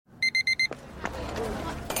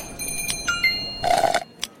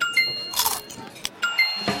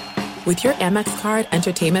With your Amex card,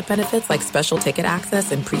 entertainment benefits like special ticket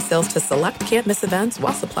access and pre-sales to select can't-miss events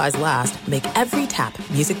while supplies last make every tap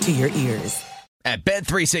music to your ears. At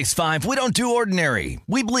Bet365, we don't do ordinary.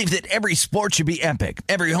 We believe that every sport should be epic.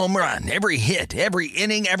 Every home run, every hit, every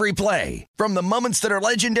inning, every play. From the moments that are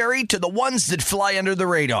legendary to the ones that fly under the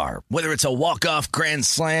radar. Whether it's a walk-off grand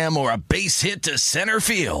slam or a base hit to center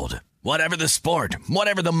field. Whatever the sport,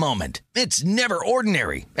 whatever the moment. It's never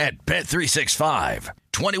ordinary at Bet365.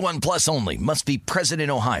 21 plus only. Must be present in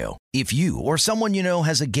Ohio. If you or someone you know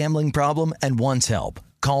has a gambling problem and wants help,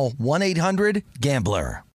 call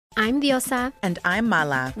 1-800-GAMBLER. I'm Diosa. And I'm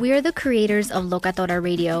Mala. We are the creators of Locatora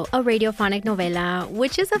Radio, a radiophonic novela,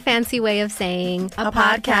 which is a fancy way of saying a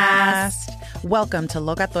podcast. Welcome to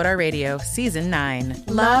Locatora Radio, Season 9.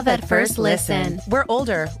 Love at First Listen. We're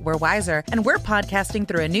older, we're wiser, and we're podcasting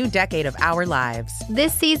through a new decade of our lives.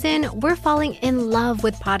 This season, we're falling in love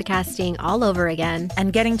with podcasting all over again.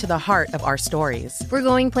 And getting to the heart of our stories. We're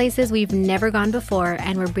going places we've never gone before,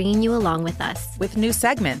 and we're bringing you along with us. With new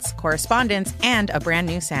segments, correspondence, and a brand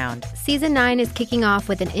new sound. Season 9 is kicking off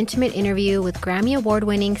with an intimate interview with Grammy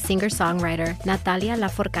Award-winning singer-songwriter Natalia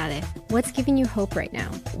Lafourcade. What's giving you hope right now?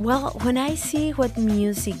 Well, when I see what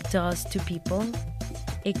music does to people,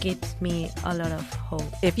 it gives me a lot of hope.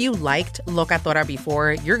 If you liked Locatora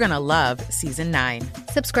before, you're going to love Season 9.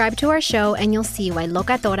 Subscribe to our show and you'll see why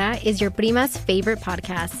Locatora is your prima's favorite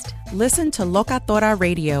podcast. Listen to Locatora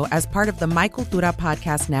Radio as part of the My Cultura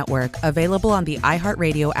Podcast Network, available on the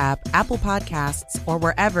iHeartRadio app, Apple Podcasts, or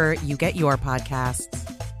wherever you get your podcasts.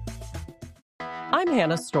 I'm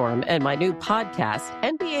Hannah Storm, and my new podcast,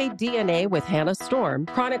 NBA DNA with Hannah Storm,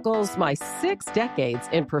 chronicles my 6 decades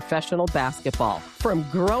in professional basketball. From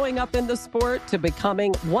growing up in the sport to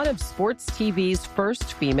becoming one of sports TV's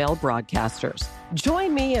first female broadcasters.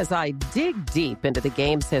 Join me as I dig deep into the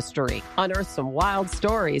game's history, unearth some wild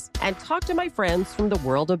stories, and talk to my friends from the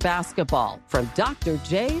world of basketball, from Dr.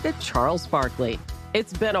 J to Charles Barkley.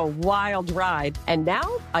 It's been a wild ride, and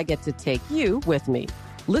now I get to take you with me.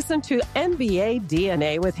 Listen to NBA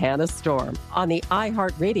DNA with Hannah Storm on the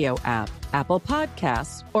iHeartRadio app, Apple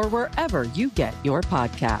Podcasts, or wherever you get your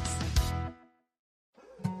podcasts.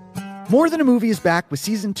 More Than a Movie is back with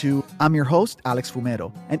Season 2. I'm your host, Alex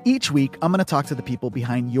Fumero, and each week I'm going to talk to the people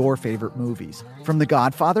behind your favorite movies. From The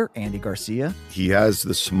Godfather, Andy Garcia. He has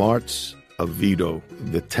the smarts of Vito,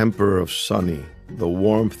 the temper of Sonny, the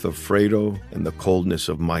warmth of Fredo, and the coldness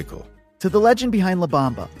of Michael. To the legend behind La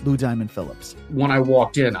Bamba, Lou Diamond Phillips. When I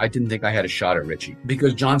walked in, I didn't think I had a shot at Richie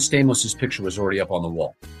because John Stamos' picture was already up on the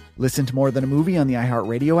wall. Listen to More Than a Movie on the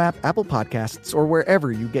iHeartRadio app, Apple Podcasts, or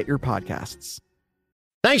wherever you get your podcasts.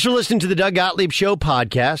 Thanks for listening to the Doug Gottlieb Show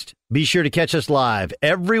podcast. Be sure to catch us live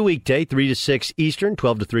every weekday, 3 to 6 Eastern,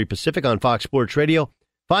 12 to 3 Pacific on Fox Sports Radio.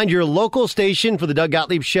 Find your local station for the Doug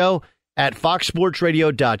Gottlieb Show at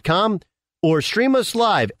foxsportsradio.com or stream us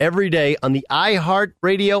live every day on the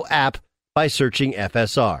iHeartRadio app by searching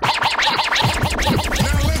FSR. Now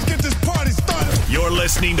let's get this party started. You're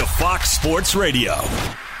listening to Fox Sports Radio.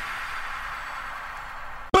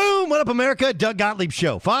 Boom! What up, America? Doug Gottlieb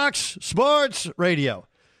Show, Fox Sports Radio.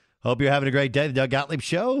 Hope you're having a great day. The Doug Gottlieb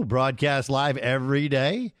Show, broadcast live every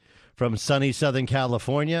day from sunny Southern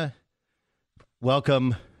California.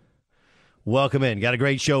 Welcome in. Got a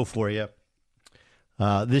great show for you.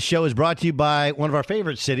 This show is brought to you by one of our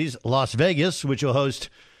favorite cities, Las Vegas, which will host,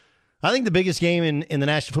 I think, the biggest game in the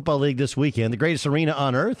National Football League this weekend, the greatest arena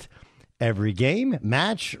on earth. Every game,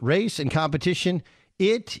 match, race, and competition,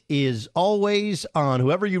 it is always on.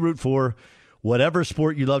 Whoever you root for, whatever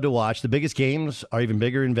sport you love to watch, the biggest games are even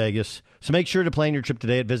bigger in Vegas. So make sure to plan your trip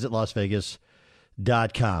today at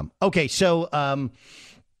visitlasvegas.com. Okay, so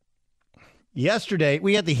yesterday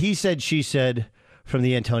we had the he said, she said from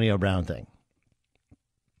the Antonio Brown thing.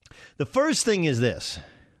 The first thing is this.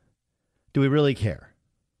 Do we really care?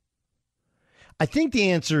 I think the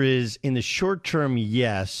answer is, in the short term,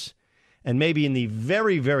 yes. And maybe in the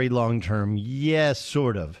very, very long term, yes,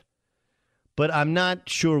 sort of. But I'm not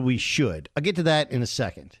sure we should. I'll get to that in a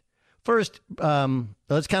second. First,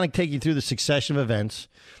 let's kind of take you through the succession of events.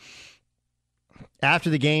 After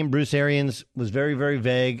the game, Bruce Arians was very, very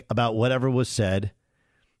vague about whatever was said.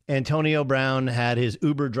 Antonio Brown had his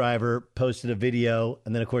Uber driver posted a video,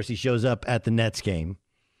 and then, of course, he shows up at the Nets game.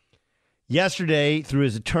 Yesterday, through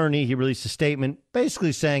his attorney, he released a statement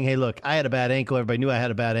basically saying, hey, look, I had a bad ankle. Everybody knew I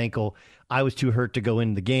had a bad ankle. I was too hurt to go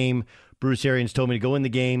in the game. Bruce Arians told me to go in the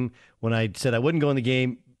game. When I said I wouldn't go in the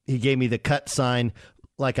game, he gave me the cut sign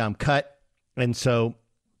like I'm cut. And so,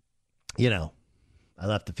 I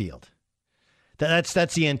left the field.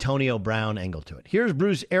 That's the Antonio Brown angle to it. Here's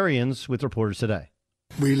Bruce Arians with reporters today.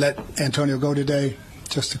 We let Antonio go today.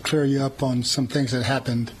 just to clear you up on some things that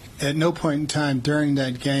happened. At no point in time during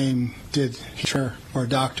that game did he hear or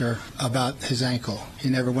doctor about his ankle. He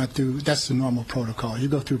never went through, that's the normal protocol. You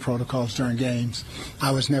go through protocols during games.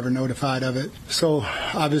 I was never notified of it. So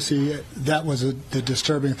obviously that was the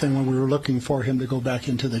disturbing thing when we were looking for him to go back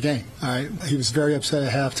into the game. All right. He was very upset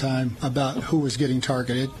at halftime about who was getting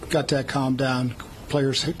targeted. Got that calmed down.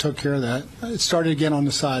 Players took care of that. It started again on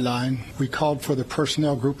the sideline. We called for the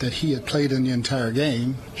personnel group that he had played in the entire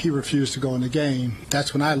game. He refused to go in the game.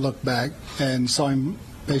 That's when I looked back and saw him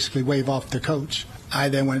basically wave off the coach. I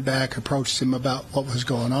then went back, approached him about what was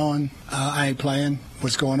going on. I ain't playing.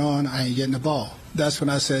 What's going on? I ain't getting the ball. That's when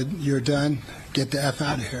I said, you're done. Get the F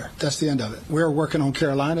out of here. That's the end of it. We're working on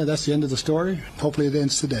Carolina. That's the end of the story. Hopefully it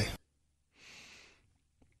ends today.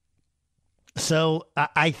 So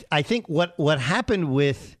I think what happened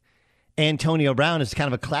with Antonio Brown is kind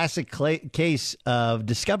of a classic case of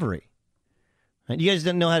discovery. Right? You guys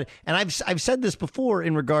didn't know how to, and I've said this before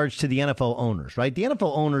in regards to the NFL owners, right? The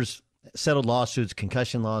NFL owners settled lawsuits,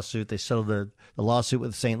 concussion lawsuit. They settled the lawsuit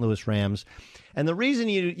with the St. Louis Rams. And the reason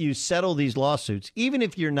you settle these lawsuits, even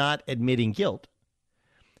if you're not admitting guilt,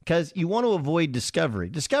 because you want to avoid discovery.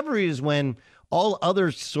 Discovery is when all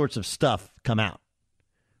other sorts of stuff come out.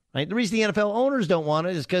 Right? The reason the NFL owners don't want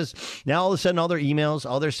it is because now all of a sudden all their emails,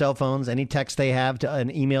 all their cell phones, any texts they have to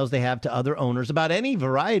and emails they have to other owners about any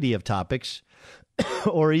variety of topics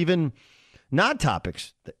or even not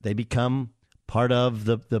topics, they become part of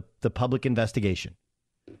the public investigation.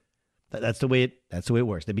 That's the way it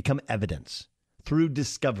works. They become evidence through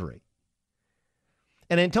discovery.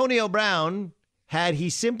 And Antonio Brown, had he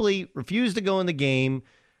simply refused to go in the game,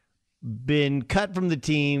 been cut from the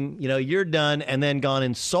team, you're done, and then gone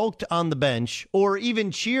and sulked on the bench or even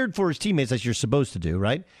cheered for his teammates as you're supposed to do,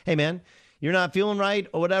 right? Hey, man, you're not feeling right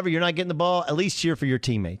or whatever, you're not getting the ball, at least cheer for your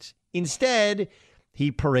teammates. Instead, he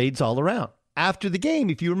parades all around. After the game,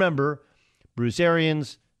 if you remember, Bruce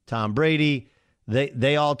Arians, Tom Brady,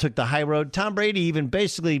 they all took the high road. Tom Brady even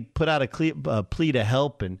basically put out a plea to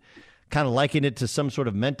help and kind of likened it to some sort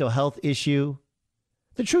of mental health issue.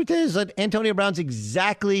 The truth is that Antonio Brown's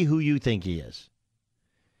exactly who you think he is.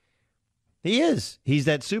 He is. He's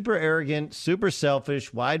that super arrogant, super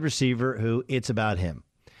selfish wide receiver who it's about him.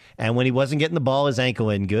 And when he wasn't getting the ball, his ankle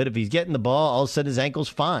isn't good. If he's getting the ball, all of a sudden his ankle's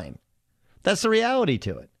fine. That's the reality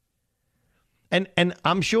to it. And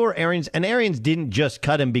I'm sure Arians didn't just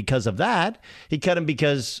cut him because of that. He cut him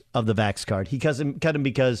because of the Vax card. He cut him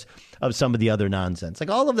because of some of the other nonsense. Like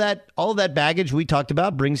all of that baggage we talked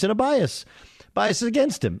about brings in a bias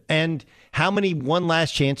against him. And how many one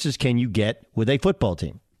last chances can you get with a football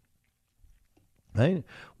team? Right?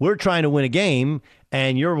 We're trying to win a game,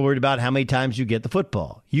 and you're worried about how many times you get the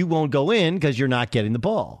football. You won't go in because you're not getting the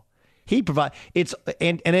ball.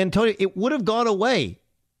 And Antonio, it would have gone away.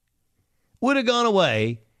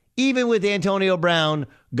 Even with Antonio Brown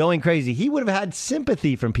going crazy. He would have had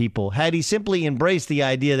sympathy from people had he simply embraced the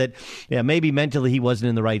idea that maybe mentally he wasn't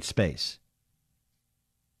in the right space.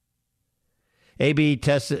 AB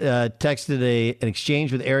texted an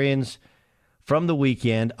exchange with Arians from the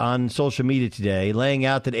weekend on social media today, laying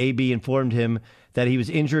out that AB informed him that he was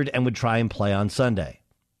injured and would try and play on Sunday.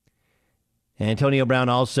 Antonio Brown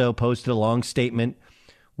also posted a long statement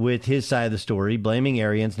with his side of the story, blaming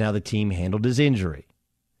Arians and how the team handled his injury.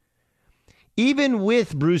 Even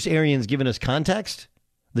with Bruce Arians giving us context,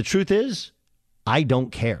 the truth is, I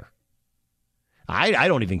don't care. I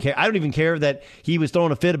don't even care. I don't even care that he was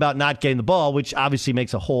throwing a fit about not getting the ball, which obviously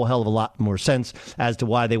makes a whole hell of a lot more sense as to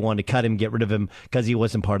why they wanted to cut him, get rid of him, because he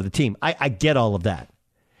wasn't part of the team. I get all of that.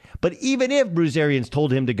 But even if Bruce Arians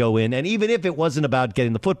told him to go in, and even if it wasn't about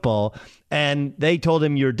getting the football, and they told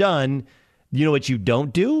him you're done, you know what you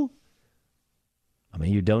don't do?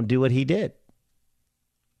 You don't do what he did.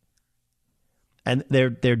 And there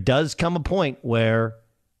does come a point where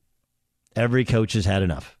every coach has had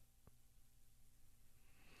enough.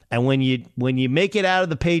 And when you make it out of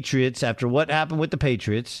the Patriots after what happened with the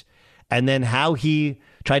Patriots, and then how he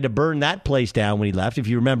tried to burn that place down when he left, if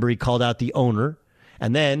you remember, he called out the owner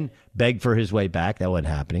and then begged for his way back. That wasn't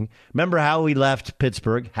happening. Remember how he left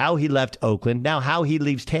Pittsburgh, how he left Oakland, now how he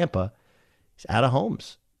leaves Tampa. He's out of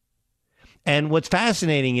homes. And what's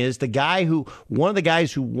fascinating is one of the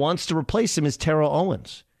guys who wants to replace him is Terrell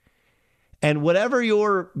Owens. And whatever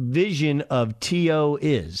your vision of T.O.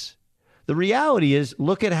 is, the reality is,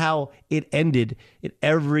 look at how it ended at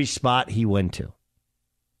every spot he went to.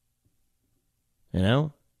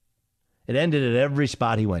 It ended at every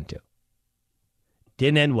spot he went to.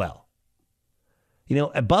 Didn't end well.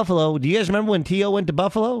 At Buffalo, do you guys remember when T.O. went to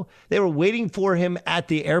Buffalo? They were waiting for him at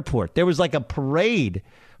the airport. There was like a parade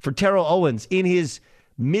for Terrell Owens in his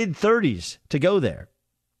mid-30s to go there.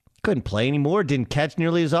 Couldn't play anymore, didn't catch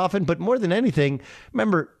nearly as often, but more than anything,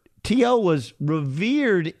 remember, T.O. was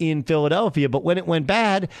revered in Philadelphia, but when it went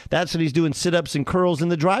bad, that's when he's doing sit-ups and curls in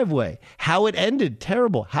the driveway. How it ended,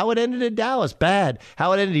 terrible. How it ended in Dallas, bad.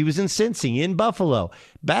 How it ended, he was in Cincy, in Buffalo,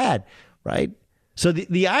 bad, right? So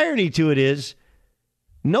the irony to it is,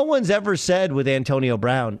 no one's ever said with Antonio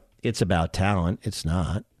Brown, it's about talent. It's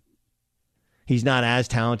not. He's not as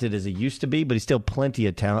talented as he used to be, but he's still plenty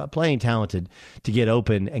of talent, plenty talented to get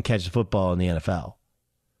open and catch the football in the NFL.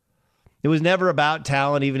 It was never about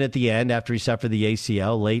talent, even at the end after he suffered the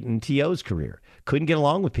ACL late in T.O.'s career. Couldn't get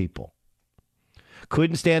along with people.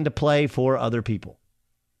 Couldn't stand to play for other people.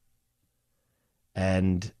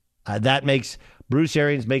 And that makes Bruce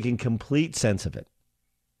Arians making complete sense of it.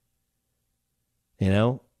 You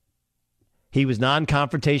know, he was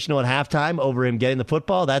non-confrontational at halftime over him getting the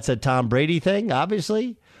football. That's a Tom Brady thing,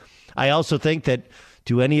 obviously. I also think that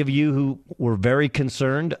to any of you who were very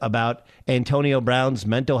concerned about Antonio Brown's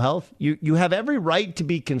mental health, you have every right to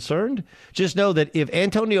be concerned. Just know that if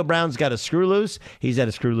Antonio Brown's got a screw loose, he's had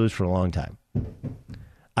a screw loose for a long time.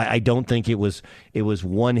 I don't think it was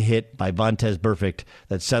one hit by Vontaze Burfict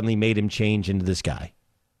that suddenly made him change into this guy.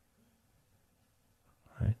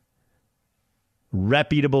 Right?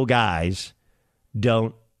 Reputable guys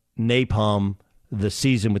don't napalm the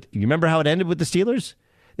season with. You remember how it ended with the Steelers?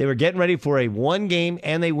 They were getting ready for a one game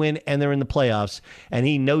and they win and they're in the playoffs, and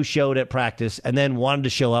he no-showed at practice and then wanted to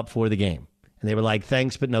show up for the game. And they were like,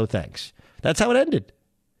 thanks, but no thanks. That's how it ended.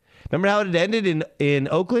 Remember how it ended in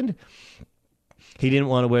Oakland? He didn't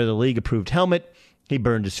want to wear the league-approved helmet. He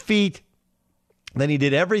burned his feet. Then he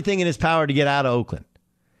did everything in his power to get out of Oakland.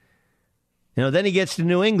 You know, then he gets to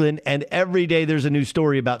New England, and every day there's a new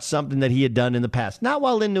story about something that he had done in the past, not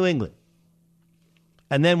while in New England.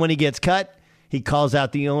 And then when he gets cut, he calls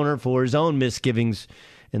out the owner for his own misgivings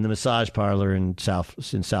in the massage parlor in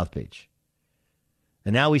South Beach.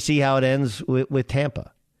 And now we see how it ends with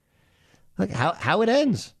Tampa. Look how it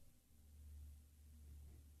ends.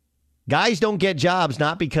 Guys don't get jobs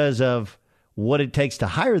not because of what it takes to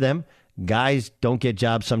hire them. Guys don't get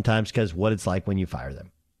jobs sometimes because what it's like when you fire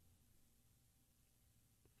them.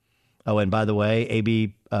 Oh, and by the way,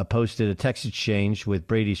 AB posted a text exchange with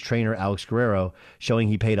Brady's trainer, Alex Guerrero, showing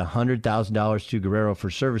he paid $100,000 to Guerrero for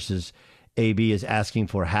services. AB is asking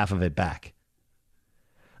for half of it back.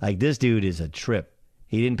 Like, this dude is a trip.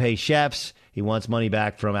 He didn't pay chefs. He wants money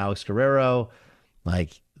back from Alex Guerrero.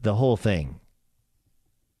 Like, the whole thing.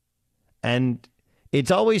 And it's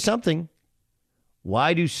always something.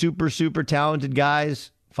 Why do super, super talented guys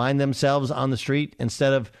find themselves on the street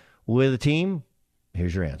instead of with a team?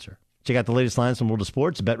 Here's your answer. Check out the latest lines from World of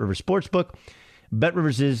Sports, BetRivers Sportsbook.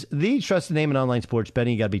 BetRivers is the trusted name in online sports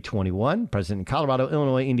betting. You got to be 21, present in Colorado,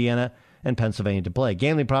 Illinois, Indiana, and Pennsylvania to play.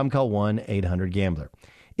 Gambling problem, call 1-800-GAMBLER.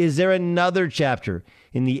 Is there another chapter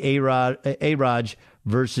in the A-Raj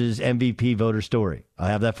versus MVP voter story? I'll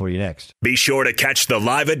have that for you next. Be sure to catch the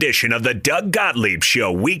live edition of the Doug Gottlieb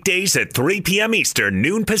Show weekdays at 3 p.m. Eastern,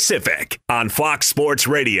 noon Pacific on Fox Sports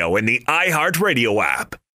Radio and the iHeartRadio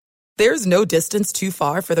app. There's no distance too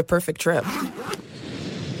far for the perfect trip.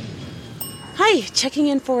 Hi, checking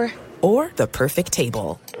in for... Or the perfect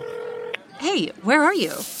table. Hey, where are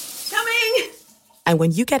you? Coming! And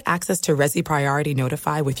when you get access to Resi Priority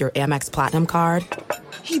Notify with your Amex Platinum card...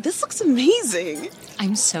 Hey, this looks amazing.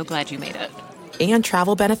 I'm so glad you made it. And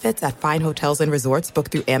travel benefits at fine hotels and resorts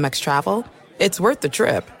booked through Amex Travel, it's worth the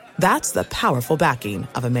trip. That's the powerful backing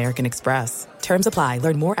of American Express. Terms apply.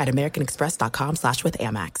 Learn more at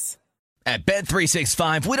americanexpress.com/withAmex. At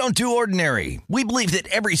Bet365, we don't do ordinary. We believe that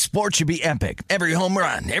every sport should be epic. Every home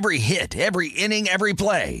run, every hit, every inning, every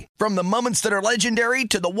play. From the moments that are legendary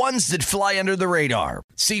to the ones that fly under the radar.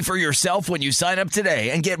 See for yourself when you sign up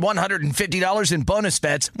today and get $150 in bonus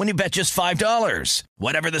bets when you bet just $5.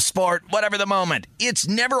 Whatever the sport, whatever the moment, it's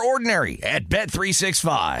never ordinary at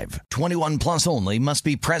Bet365. 21 plus only. Must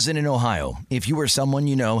be present in Ohio. If you or someone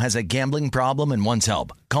you know has a gambling problem and wants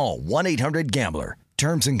help, call 1-800-GAMBLER.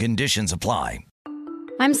 Terms and conditions apply.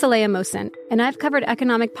 I'm Saleha Mohsen, and I've covered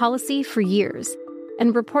economic policy for years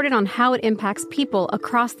and reported on how it impacts people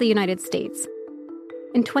across the United States.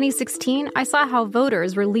 In 2016, I saw how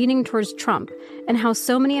voters were leaning towards Trump and how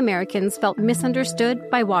so many Americans felt misunderstood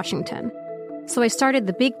by Washington. So I started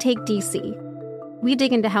The Big Take DC. We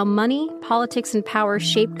dig into how money, politics, and power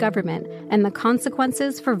shape government and the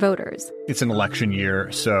consequences for voters. It's an election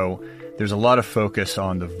year, so there's a lot of focus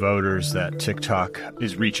on the voters that TikTok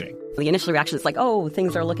is reaching. The initial reaction is like, oh,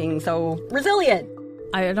 things are looking so resilient.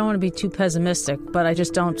 I don't want to be too pessimistic, but I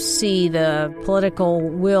just don't see the political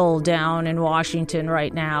will down in Washington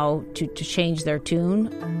right now to change their tune.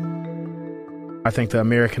 I think the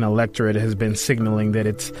American electorate has been signaling that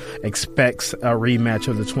it expects a rematch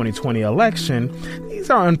of the 2020 election. These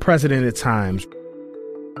are unprecedented times.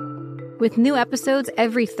 With new episodes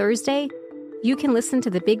every Thursday, you can listen to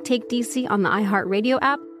The Big Take DC on the iHeartRadio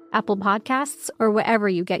app, Apple Podcasts, or wherever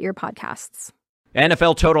you get your podcasts.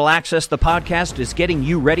 NFL Total Access, the podcast, is getting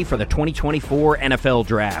you ready for the 2024 NFL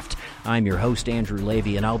Draft. I'm your host, Andrew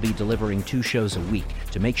Levy, and I'll be delivering 2 shows a week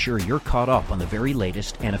to make sure you're caught up on the very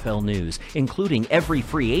latest NFL news, including every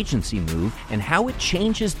free agency move and how it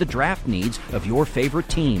changes the draft needs of your favorite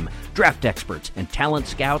team. Draft experts and talent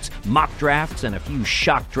scouts, mock drafts, and a few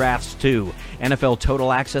shock drafts, too. NFL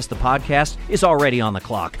Total Access, the podcast, is already on the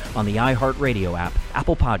clock on the iHeartRadio app,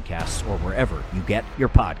 Apple Podcasts, or wherever you get your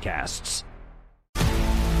podcasts.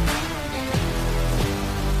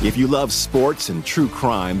 If you love sports and true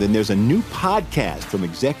crime, then there's a new podcast from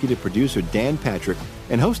executive producer Dan Patrick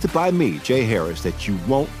and hosted by me, Jay Harris, that you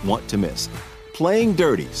won't want to miss. Playing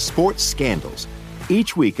Dirty: Sports Scandals.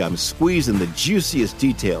 Each week, I'm squeezing the juiciest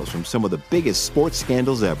details from some of the biggest sports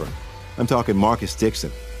scandals ever. I'm talking Marcus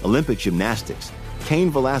Dixon, Olympic gymnastics, Cain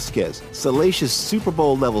Velasquez, salacious Super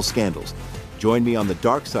Bowl-level scandals. Join me on the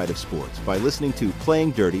dark side of sports by listening to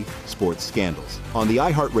Playing Dirty: Sports Scandals on the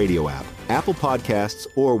iHeartRadio app, Apple Podcasts,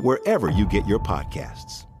 or wherever you get your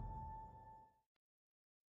podcasts.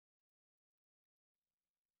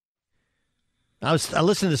 I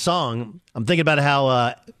listened to the song. I'm thinking about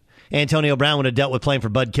how Antonio Brown would have dealt with playing for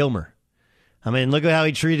Bud Kilmer. I mean, look at how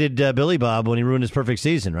he treated Billy Bob when he ruined his perfect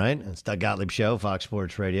season, right? It's Doug Gottlieb Show, Fox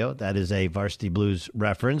Sports Radio. That is a Varsity Blues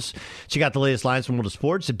reference. Check out the latest lines from World of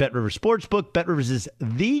Sports at Bet Rivers Sportsbook. Bet Rivers is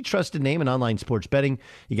the trusted name in online sports betting.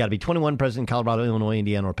 You got to be 21, present in Colorado, Illinois,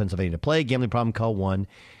 Indiana, or Pennsylvania to play. Gambling problem, call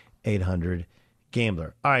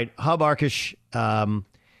 1-800-GAMBLER. All right, Hub Arkush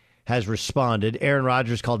has responded. Aaron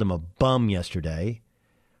Rodgers called him a bum yesterday.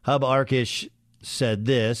 Hub Arkush said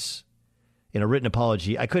this in a written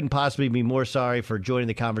apology: I couldn't possibly be more sorry for joining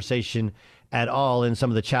the conversation at all in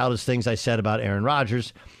some of the childish things I said about Aaron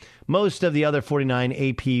Rodgers. Most of the other 49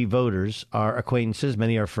 AP voters are acquaintances.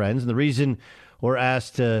 Many are friends. And the reason we're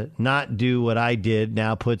asked to not do what I did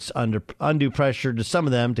now puts undue pressure to some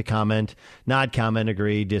of them to comment, not comment,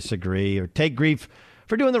 agree, disagree, or take grief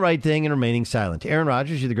for doing the right thing and remaining silent. Aaron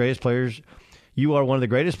Rodgers, you're the greatest players. You are one of the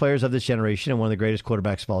greatest players of this generation and one of the greatest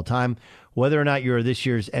quarterbacks of all time. Whether or not you're this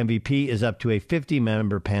year's MVP is up to a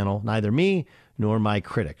 50-member panel, neither me nor my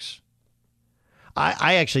critics.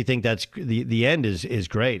 I actually think that's the end is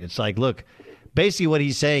great. It's like, look, basically what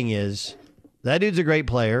he's saying is that dude's a great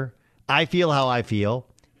player. I feel how I feel.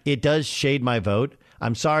 It does shade my vote.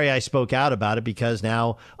 I'm sorry I spoke out about it because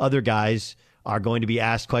now other guys are going to be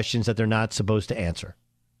asked questions that they're not supposed to answer.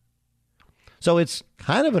 So it's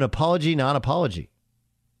kind of an apology, non-apology.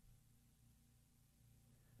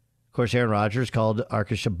 Of course, Aaron Rodgers called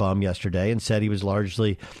Arkush a bum yesterday and said he was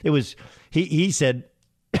largely, he said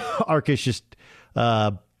Arkush's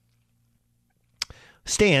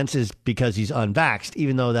stance is because he's unvaxxed,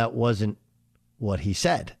 even though that wasn't what he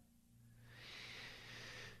said.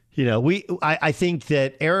 You know, I think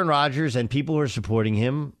that Aaron Rodgers and people who are supporting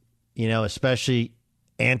him, you know, especially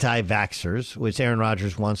anti-vaxxers, which Aaron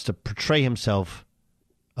Rodgers wants to portray himself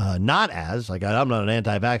not as, like, I'm not an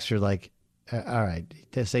anti-vaxxer, like, all right,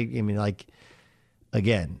 to say, I mean, like,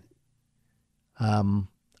 again,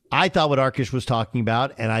 I thought what Arkush was talking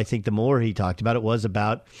about, and I think the more he talked about it, was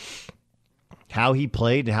about how he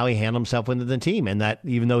played and how he handled himself within the team, and that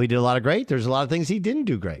even though he did a lot of great, there's a lot of things he didn't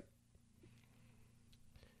do great.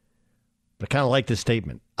 But I kind of like this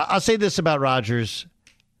statement. I'll say this about Rodgers.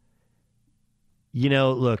 You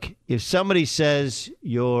know, look, if somebody says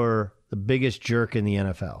you're the biggest jerk in the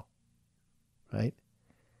NFL, right?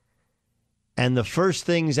 And the first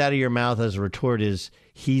things out of your mouth as a retort is,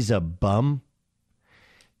 he's a bum.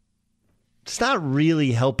 It's not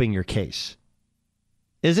really helping your case.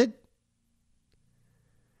 Is it?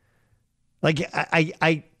 Like,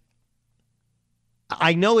 I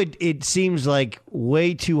know it seems like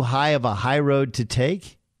way too high of a high road to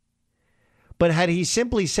take. But had he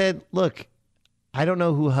simply said, look, I don't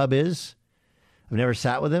know who Hub is. I've never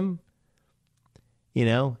sat with him. You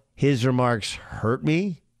know, his remarks hurt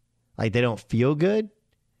me. Like, they don't feel good.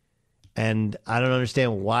 And I don't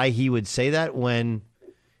understand why he would say that when,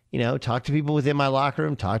 you know, talk to people within my locker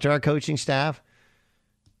room, talk to our coaching staff,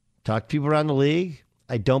 talk to people around the league.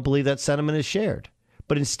 I don't believe that sentiment is shared.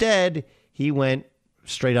 But instead, he went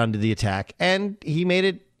straight onto the attack, and he made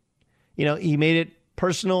it, you know, he made it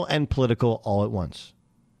personal and political all at once.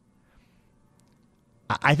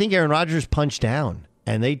 I think Aaron Rodgers punched down.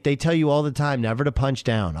 And they tell you all the time never to punch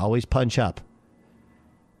down, always punch up.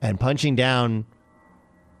 And punching down,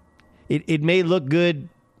 it may look good,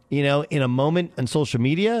 in a moment on social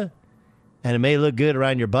media, and it may look good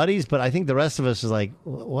around your buddies, but I think the rest of us is like,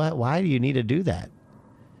 what? Why do you need to do that?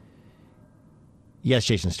 Yes,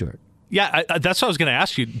 Jason Stewart. Yeah, that's what I was going to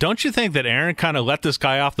ask you. Don't you think that Aaron kind of let this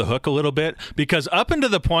guy off the hook a little bit? Because up into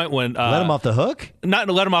the point when... let him off the hook? Not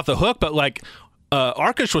to let him off the hook, but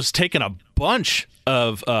Arkush was taking a bunch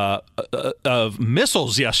of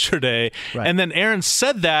missiles yesterday, right. And then Aaron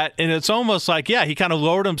said that, and it's almost like, he kind of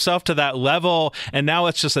lowered himself to that level, and now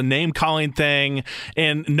it's just a name-calling thing.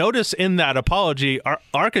 And notice in that apology,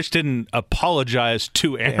 Arkush didn't apologize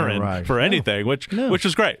to Aaron for anything, which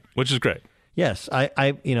is great. Yes,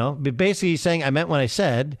 I basically he's saying, I meant what I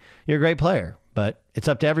said. You're a great player, but it's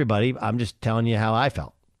up to everybody. I'm just telling you how I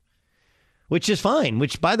felt. Which is fine,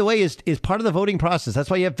 which, by the way, is part of the voting process. That's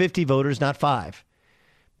why you have 50 voters, not 5.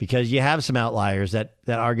 Because you have some outliers that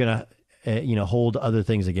are going to, hold other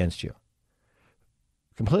things against you.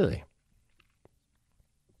 Completely.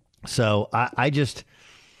 So I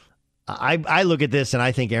look at this and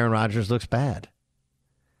I think Aaron Rodgers looks bad.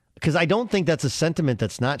 Because I don't think that's a sentiment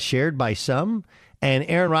that's not shared by some. And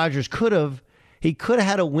Aaron Rodgers could have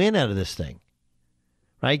had a win out of this thing.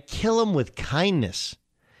 Right? Kill him with kindness.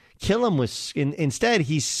 Kill him with, instead,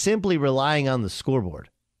 he's simply relying on the scoreboard.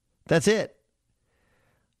 That's it.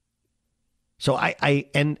 So I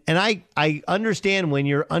understand when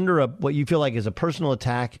you're under what you feel like is a personal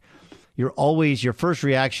attack, your first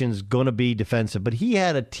reaction is going to be defensive. But he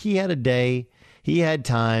had a day, he had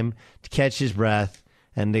time to catch his breath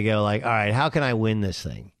and to go like, all right, how can I win this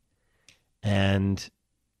thing? And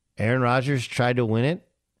Aaron Rodgers tried to win it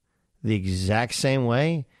the exact same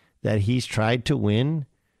way that he's tried to win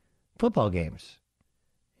football games.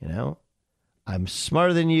 I'm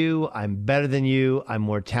smarter than you, I'm better than you, I'm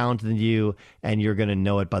more talented than you, and you're going to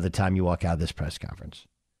know it by the time you walk out of this press conference.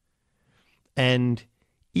 And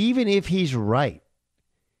even if he's right,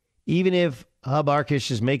 even if Hub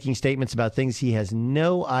Arkush is making statements about things he has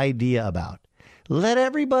no idea about, let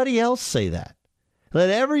everybody else say that. Let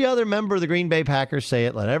every other member of the Green Bay Packers say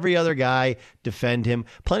it. Let every other guy defend him.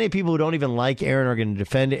 Plenty of people who don't even like Aaron are going to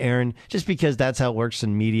defend Aaron just because that's how it works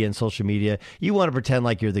in media and social media. You want to pretend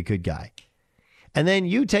like you're the good guy. And then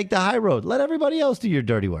you take the high road. Let everybody else do your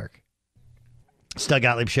dirty work. It's Doug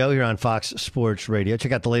Gottlieb Show here on Fox Sports Radio.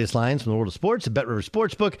 Check out the latest lines from the world of sports at Bet Rivers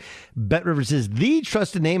Sportsbook. Bet Rivers is the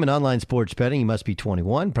trusted name in online sports betting. You must be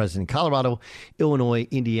 21, present in Colorado, Illinois,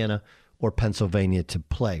 Indiana, or Pennsylvania to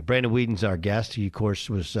play. Brandon Whedon's our guest. He, of course,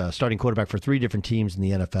 was starting quarterback for 3 different teams in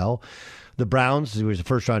the NFL. The Browns, who was a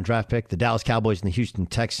first-round draft pick, the Dallas Cowboys, and the Houston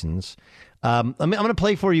Texans. I'm going to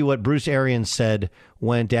play for you what Bruce Arians said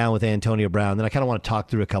went down with Antonio Brown. Then I kind of want to talk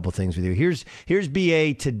through a couple things with you. Here's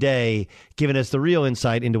BA today giving us the real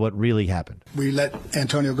insight into what really happened. We let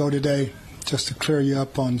Antonio go today just to clear you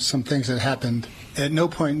up on some things that happened. At no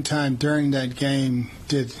point in time during that game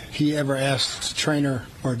did he ever ask the trainer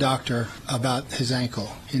or doctor about his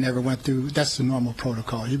ankle. He never went through. That's the normal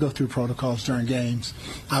protocol. You go through protocols during games.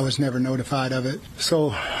 I was never notified of it.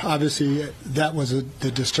 So obviously that was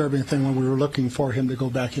the disturbing thing when we were looking for him to go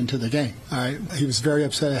back into the game. All right. He was very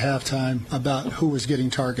upset at halftime about who was getting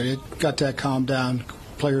targeted. Got that calmed down.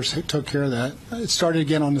 Players took care of that. It started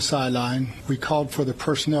again on the sideline. We called for the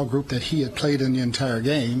personnel group that he had played in the entire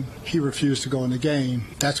game. He refused to go in the game.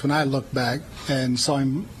 That's when I looked back and saw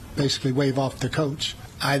him basically wave off the coach.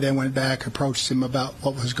 I then went back, approached him about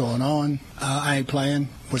what was going on. I ain't playing.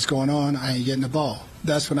 What's going on? I ain't getting the ball.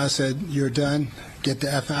 That's when I said, you're done. Get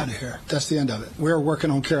the F out of here. That's the end of it. We're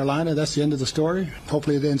working on Carolina. That's the end of the story.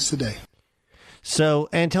 Hopefully it ends today. So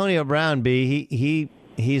Antonio Brown,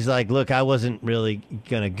 he's like, look, I wasn't really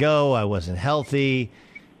going to go. I wasn't healthy.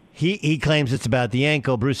 He claims it's about the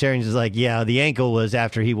ankle. Bruce Arians is like, yeah, the ankle was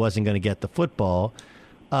after he wasn't going to get the football.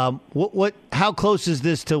 How close is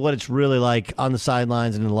this to what it's really like on the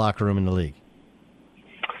sidelines and in the locker room in the league?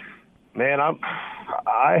 Man,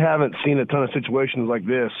 I haven't seen a ton of situations like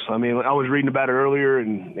this. I mean, I was reading about it earlier,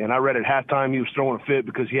 and I read at halftime he was throwing a fit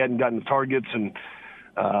because he hadn't gotten the targets, and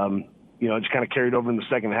it just kind of carried over in the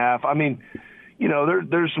second half. I mean,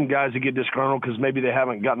 there's some guys that get disgruntled because maybe they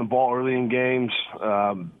haven't gotten the ball early in games.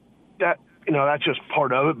 That's just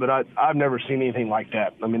part of it, but I've never seen anything like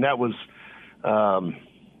that. I mean, that was talk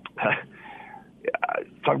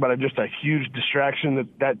about just a huge distraction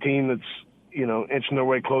that team that's, inching their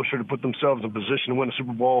way closer to put themselves in a position to win a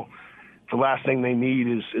Super Bowl. The last thing they need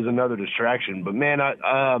is another distraction. But, man,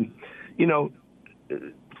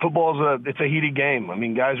 football's it's a heated game. I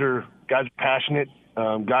mean, guys are passionate.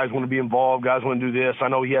 Guys want to be involved. Guys want to do this. I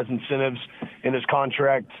know he has incentives in his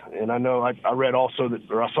contract, and I know I read also that,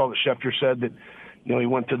 or I saw that Schefter said that, he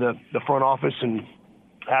went to the front office and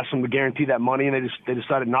asked them to guarantee that money, and they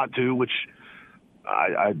decided not to, which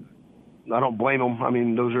I don't blame them. I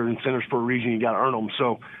mean, those are incentives for a reason. You got to earn them.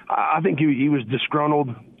 So I think he was disgruntled.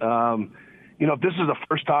 If this is the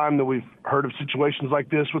first time that we've heard of situations like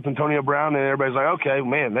this with Antonio Brown, and everybody's like, okay,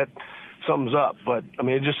 man, that something's up. But I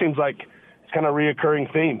mean, it just seems like it's kind of a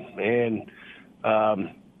reoccurring theme. And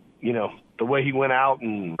the way he went out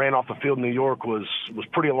and ran off the field in New York was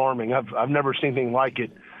pretty alarming. I've never seen anything like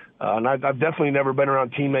it. And I've definitely never been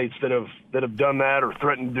around teammates that have done that or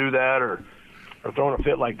threatened to do that or throwing a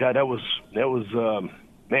fit like that. That was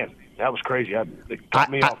crazy. It caught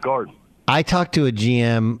me off guard. I talked to a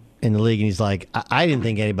GM in the league, and he's like, I didn't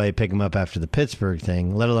think anybody would pick him up after the Pittsburgh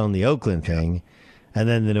thing, let alone the Oakland thing, and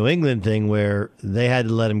then the New England thing where they had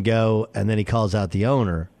to let him go, and then he calls out the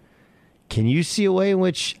owner. Can you see a way in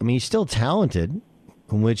which, I mean, he's still talented,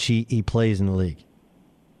 in which he plays in the league?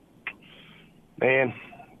 Man,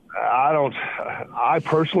 I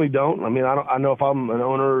personally don't. I mean, I know if I'm an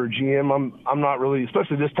owner or GM, I'm not really,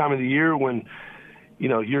 especially this time of the year when,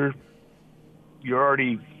 you're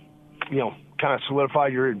already, kind of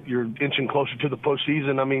solidified. You're inching closer to the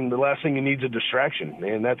postseason. I mean, the last thing you need is a distraction,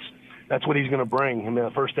 and that's what he's going to bring. I mean,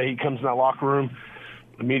 the first day he comes in that locker room,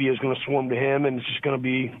 the media is going to swarm to him, and it's just going to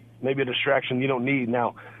be maybe a distraction you don't need.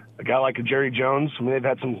 Now, a guy like a Jerry Jones, I mean, they've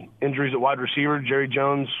had some injuries at wide receiver. Jerry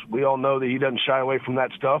Jones, we all know that he doesn't shy away from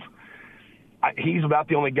that stuff. He's about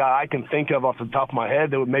the only guy I can think of off the top of my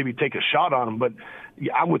head that would maybe take a shot on him. But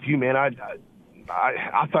yeah, I'm with you, man. I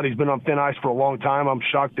thought he's been on thin ice for a long time. I'm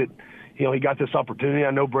shocked that he got this opportunity.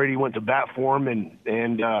 I know Brady went to bat for him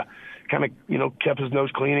and kind of kept his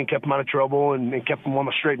nose clean and kept him out of trouble and kept him on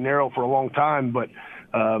the straight and narrow for a long time. But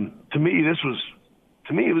to me, this was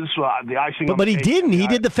the icing. But he didn't. He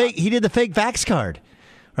did the fake. He did the fake vax card,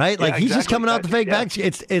 right? Yeah, like he's just coming out the fake vax.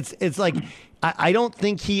 It's like I don't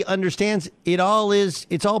think he understands.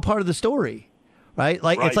 It's all part of the story, right?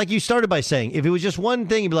 Like It's like you started by saying, if it was just one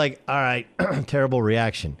thing, you'd be like, all right, terrible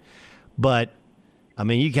reaction. But I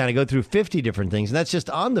mean, you kind of go through 50 different things, and that's just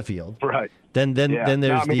on the field, right? Then there's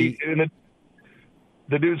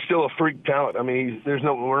the dude's still a freak talent. I mean,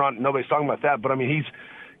 nobody's talking about that, but I mean,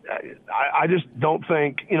 I just don't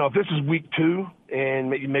think, if this is week 2 and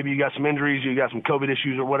maybe you got some injuries, you got some COVID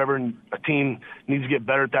issues or whatever, and a team needs to get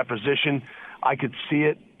better at that position, I could see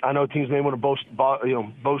it. I know teams may want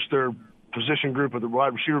to boast their position group or the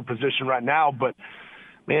wide receiver position right now, but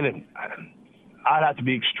man, I'd have to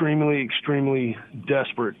be extremely, extremely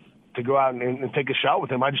desperate to go out and take a shot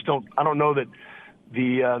with him. I don't know that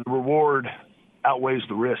the reward outweighs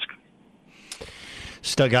the risk.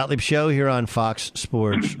 Doug Gottlieb Show here on Fox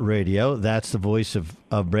Sports Radio. That's the voice of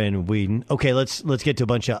Brandon Weeden. Okay, let's get to a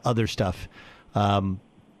bunch of other stuff.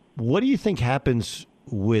 What do you think happens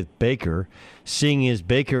with Baker, seeing as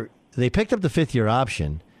Baker, they picked up the 5th-year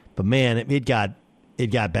option, but man, it got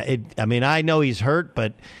bad. I mean, I know he's hurt,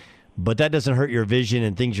 but that doesn't hurt your vision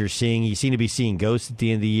and things you're seeing. You seem to be seeing ghosts at the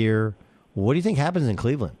end of the year. What do you think happens in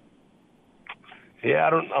Cleveland? Yeah, I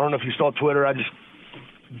don't know if you saw Twitter. I just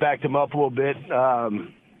backed him up a little bit.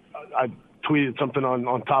 I tweeted something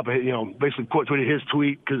on top of it, basically quote tweeted his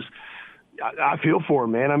tweet because I feel for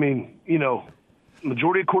him, man. I mean,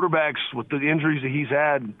 majority of quarterbacks with the injuries that he's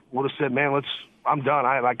had would have said, man, I'm done.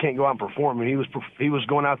 I can't go out and perform. And he was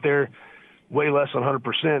going out there way less than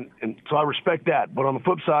 100%. And so I respect that. But on the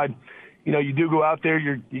flip side, you do go out there,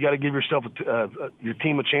 you got to give yourself your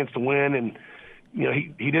team a chance to win. And,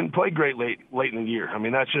 he didn't play great late in the year. I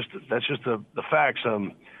mean, that's just the facts.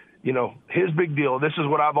 His big deal, this is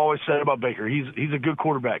what I've always said about Baker. He's a good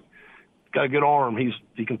quarterback. Got a good arm.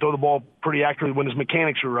 He can throw the ball pretty accurately when his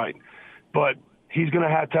mechanics are right. But he's going to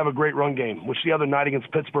have a great run game, which the other night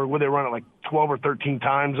against Pittsburgh, where they run it like 12 or 13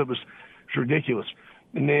 times, it was ridiculous.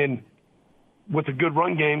 And then with a good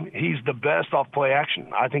run game, he's the best off play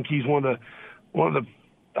action. I think he's one of the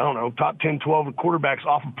I don't know, top 10, 12 quarterbacks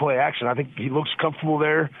off of play action. I think he looks comfortable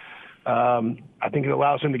there. I think it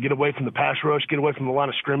allows him to get away from the pass rush, get away from the line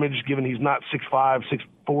of scrimmage, given he's not 6'5",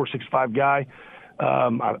 6'4", 6'5" guy.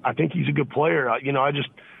 I think he's a good player. I just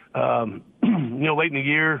late in the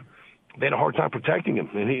year, they had a hard time protecting him,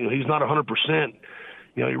 and he's not 100%.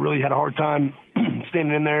 He really had a hard time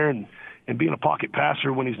standing in there and being a pocket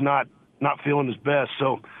passer when he's not feeling his best.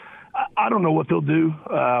 So I don't know what they'll do.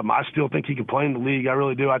 I still think he can play in the league. I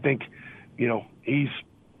really do. I think, he's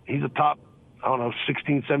a top,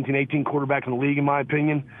 16, 17, 18 quarterback in the league, in my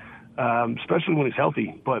opinion, especially when he's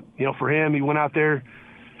healthy. But, for him, he went out there,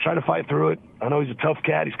 tried to fight through it. I know he's a tough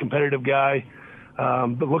cat. He's a competitive guy.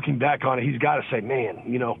 But looking back on it, he's got to say, man,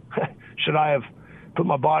 should I have put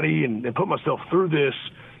my body and put myself through this,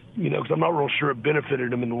 because I'm not real sure it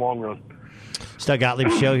benefited him in the long run. It's Doug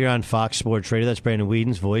Gottlieb Show here on Fox Sports Radio. That's Brandon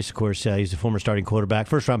Whedon's voice. Of course, he's a former starting quarterback.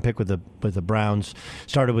 First-round pick with the Browns.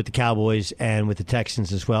 Started with the Cowboys and with the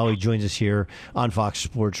Texans as well. He joins us here on Fox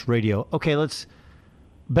Sports Radio. Okay,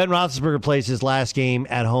 Ben Roethlisberger plays his last game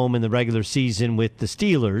at home in the regular season with the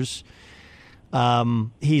Steelers.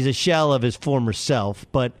 He's a shell of his former self,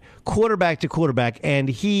 but quarterback to quarterback, and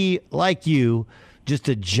he, like you, just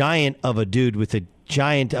a giant of a dude with a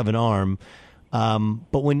giant of an arm.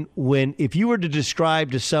 But if you were to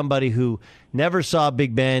describe to somebody who never saw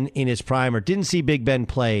Big Ben in his prime or didn't see Big Ben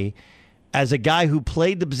play as a guy who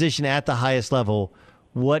played the position at the highest level,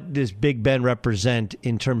 what does Big Ben represent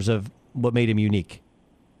in terms of what made him unique?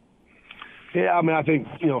 Yeah, I think,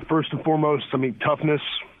 first and foremost, toughness,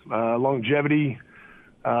 longevity.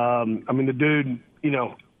 The dude,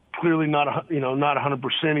 clearly not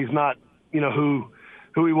 100%. He's not, who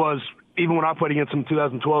he was even when I played against him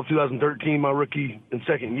 2012, 2013, my rookie and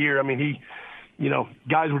second year. He,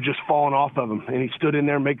 guys were just falling off of him, and he stood in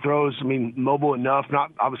there and make throws. Mobile enough,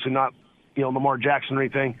 obviously not, Lamar Jackson or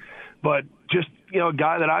anything, but just, a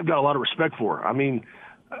guy that I've got a lot of respect for.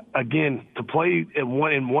 Again, to play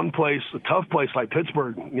in one place, a tough place like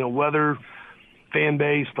Pittsburgh, weather, fan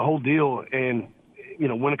base, the whole deal, and,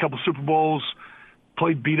 win a couple Super Bowls,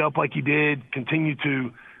 play beat up like he did, continue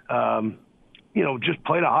to, just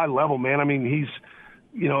play at a high level, man. He's,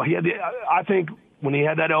 I think when he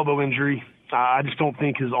had that elbow injury, I just don't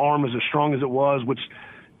think his arm is as strong as it was, which,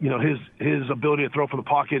 his ability to throw from the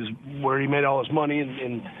pocket is where he made all his money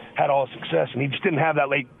and had all his success. And he just didn't have that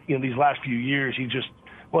late, these last few years. He just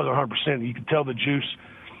wasn't 100%. You could tell the juice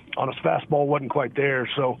on his fastball wasn't quite there.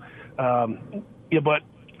 So, but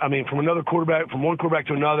from one quarterback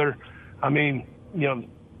to another,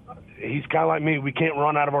 he's kind of like me. We can't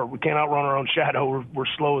outrun our own shadow. We're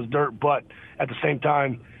slow as dirt, but at the same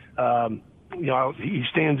time, he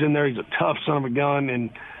stands in there. He's a tough son of a gun,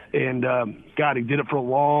 and God, he did it for a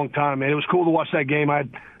long time, man. It was cool to watch that game. I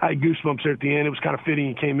had goosebumps there at the end. It was kind of fitting.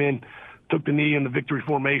 He came in, took the knee in the victory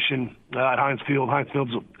formation at Heinz Field. Heinz Field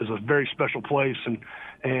is a very special place,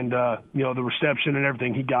 and the reception and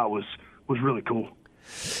everything he got was really cool.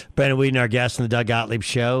 Brandon Whedon, our guest on the Doug Gottlieb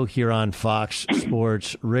Show here on Fox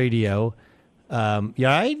Sports Radio. You all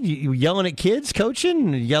right? You yelling at kids,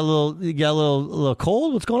 coaching? You got a little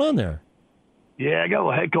cold? What's going on there? Yeah, I got a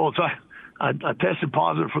little head cold. So I tested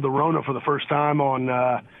positive for the Rona for the first time on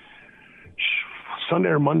Sunday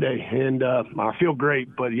or Monday, and I feel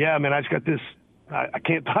great. But yeah, man, I just got this. I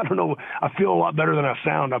don't know. I feel a lot better than I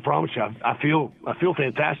sound. I promise you. I feel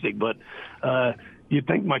fantastic. But you'd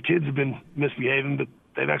think my kids have been misbehaving, but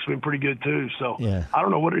they've actually been pretty good too. So yeah. I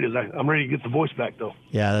don't know what it is. I'm ready to get the voice back though.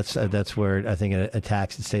 Yeah, that's where I think it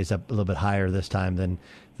attacks. It stays up a little bit higher this time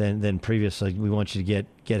than previously. We want you to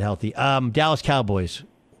get healthy. Dallas Cowboys.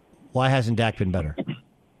 Why hasn't Dak been better?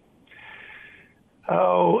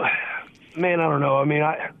 Oh man, I don't know.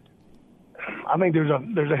 I think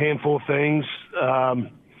there's a handful of things.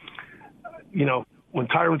 When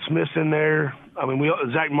Tyron Smith's in there,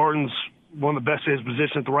 Zach Martin's one of the best at his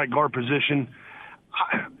position at the right guard position.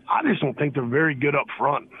 I just don't think they're very good up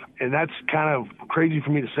front, and that's kind of crazy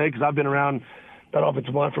for me to say because I've been around that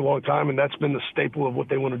offensive line for a long time, and that's been the staple of what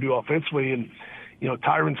they want to do offensively. And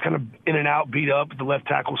Tyron's kind of in and out, beat up at the left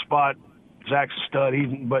tackle spot. Zach's a stud,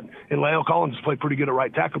 and La'el Collins has played pretty good at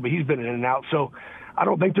right tackle, but he's been in and out. So I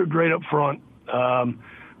don't think they're great up front. I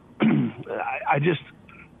just,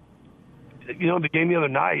 the game the other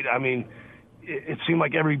night, it seemed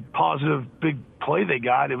like every positive big play they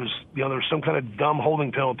got, it was, there was some kind of dumb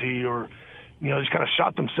holding penalty or, just kind of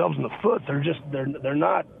shot themselves in the foot. They're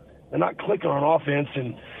not clicking on offense.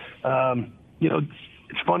 And,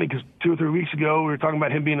 it's funny because 2 or 3 weeks ago we were talking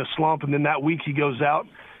about him being a slump, and then that week he goes out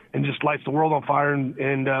and just lights the world on fire, and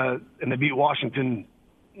they beat Washington,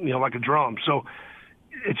 like a drum. So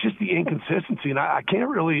it's just the inconsistency, and I can't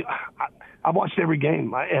really. I've watched every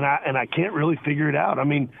game, and I can't really figure it out.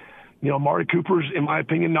 Amari Cooper's, in my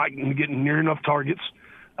opinion, not getting near enough targets.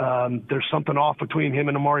 There's something off between him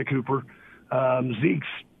and Amari Cooper. Zeke's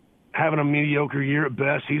having a mediocre year at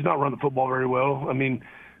best. He's not running the football very well.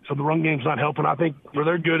 So the run game's not helping. I think where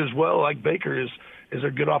they're good as well, like Baker, is they're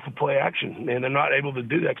good off of play action, and they're not able to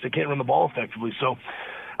do that because they can't run the ball effectively. So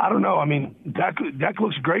I don't know. Dak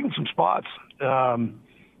looks great in some spots, and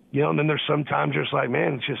then there's sometimes just like,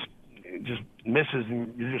 man, it just misses,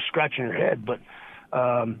 and you're just scratching your head. But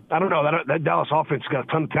I don't know. That Dallas offense has got a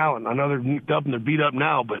ton of talent. I know they're nicked up and they're beat up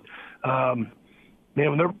now, but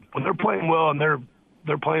man, when they're playing well and they're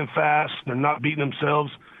they're playing fast. They're not beating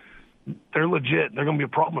themselves. They're legit. They're going to be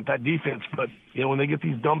a problem with that defense. But, when they get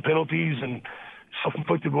these dumb penalties and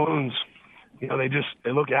self-inflicted wounds, they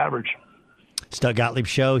look average. It's Doug Gottlieb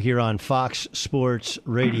Show here on Fox Sports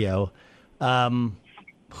Radio.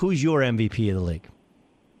 Who's your MVP of the league?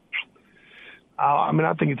 I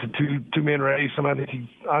think it's a two-man race. I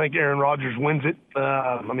think Aaron Rodgers wins it.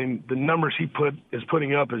 The numbers he is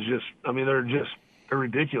putting up is just, they're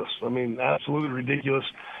ridiculous. Absolutely ridiculous.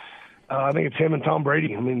 I think it's him and Tom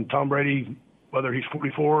Brady. Tom Brady, whether he's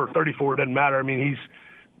 44 or 34, it doesn't matter.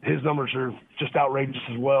 His numbers are just outrageous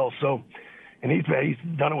as well. So, and he's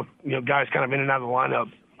done it with guys kind of in and out of the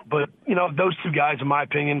lineup. But those two guys, in my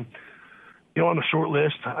opinion, on the short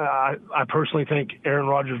list, I personally think Aaron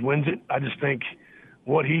Rodgers wins it. I just think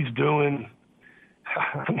what he's doing.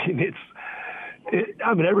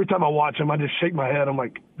 Every time I watch him, I just shake my head. I'm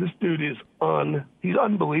like, this dude is he's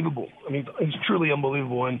unbelievable. He's truly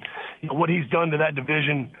unbelievable. And what he's done to that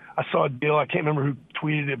division, I saw a deal. I can't remember who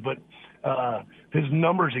tweeted it, but his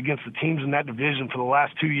numbers against the teams in that division for the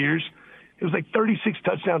last 2 years, it was like 36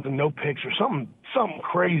 touchdowns and no picks or something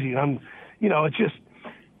crazy. It's just,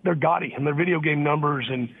 they're gaudy and their video game numbers,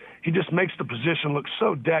 and he just makes the position look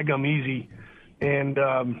so daggum easy, and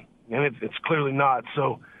it's clearly not.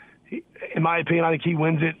 So, in my opinion, I think he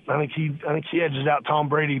wins it. I think he edges out Tom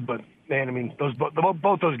Brady. But man,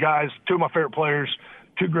 both those guys, two of my favorite players,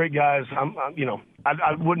 two great guys.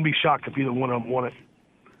 I wouldn't be shocked if either one of them won it.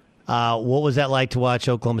 What was that like to watch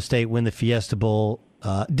Oklahoma State win the Fiesta Bowl?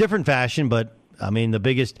 Different fashion, but the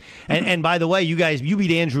biggest. And by the way, you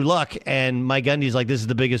beat Andrew Luck, and Mike Gundy's like, this is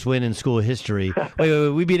the biggest win in school history. wait,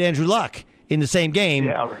 we beat Andrew Luck in the same game.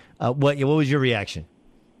 Yeah. What was your reaction?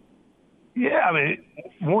 Yeah,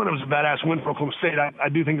 one, it was a badass win for Oklahoma State. I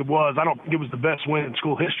do think it was. I don't think it was the best win in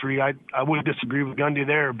school history. I would disagree with Gundy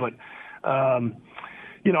there, but I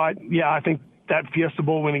think that Fiesta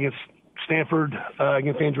Bowl win against Stanford,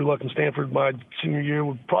 against Andrew Luck and Stanford my senior year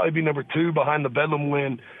would probably be number 2 behind the Bedlam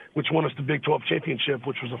win, which won us the Big 12 championship,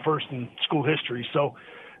 which was the first in school history. So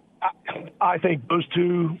I think those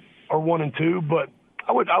two are 1 and 2, but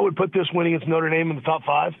I would put this win against Notre Dame in the top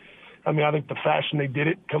 5. I think the fashion they did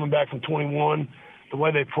it, coming back from 21, the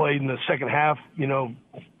way they played in the second half,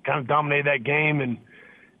 kind of dominated that game, and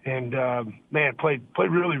played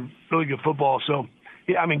really, really good football. So,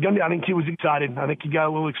 yeah, Gundy, I think he was excited. I think he got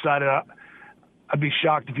a little excited. I'd be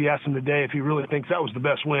shocked if you asked him today if he really thinks that was the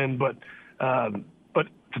best win. But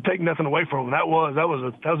to take nothing away from him, that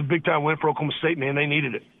was a big time win for Oklahoma State. Man, they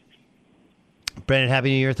needed it. Brandon, Happy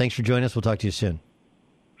New Year. Thanks for joining us. We'll talk to you soon.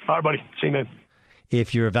 All right, buddy. See you, man.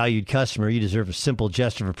 If you're a valued customer, you deserve a simple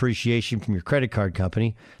gesture of appreciation from your credit card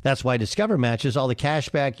company. That's why Discover matches all the cash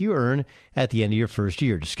back you earn at the end of your first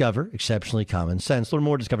year. Discover, exceptionally common sense. Learn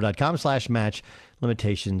more at discover.com/match.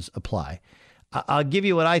 Limitations apply. I'll give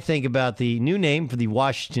you what I think about the new name for the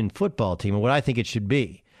Washington football team and what I think it should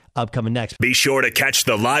be. Upcoming next. Be sure to catch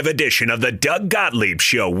the live edition of the Doug Gottlieb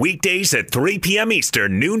Show weekdays at 3 p.m.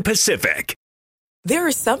 Eastern, noon Pacific. There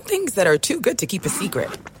are some things that are too good to keep a secret.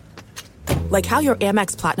 Like how your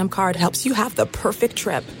Amex Platinum card helps you have the perfect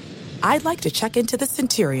trip. I'd like to check into the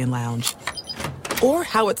Centurion Lounge. Or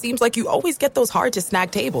how it seems like you always get those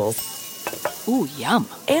hard-to-snag tables. Ooh, yum.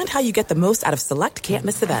 And how you get the most out of select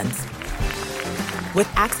can't-miss events. With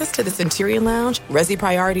access to the Centurion Lounge, Resi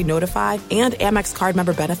Priority Notified, and Amex card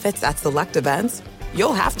member benefits at select events,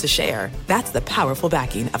 you'll have to share. That's the powerful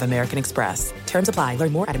backing of American Express. Terms apply.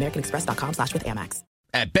 Learn more at americanexpress.com/withAmex.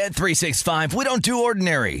 At Bet365, we don't do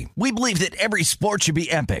ordinary. We believe that every sport should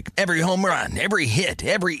be epic. Every home run, every hit,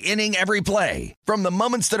 every inning, every play. From the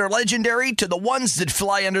moments that are legendary to the ones that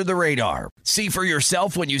fly under the radar. See for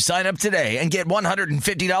yourself when you sign up today and get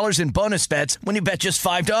 $150 in bonus bets when you bet just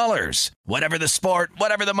 $5. Whatever the sport,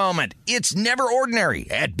 whatever the moment, it's never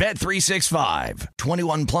ordinary at Bet365.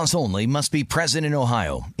 21 plus only. Must be present in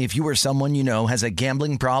Ohio. If you or someone you know has a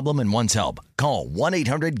gambling problem and wants help, call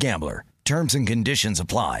 1-800-GAMBLER. Terms and conditions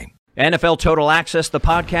apply. NFL Total Access, the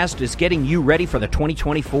podcast, is getting you ready for the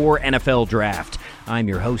 2024 NFL Draft. I'm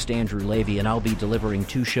your host, Andrew Levy, and I'll be delivering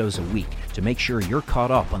 2 shows a week to make sure you're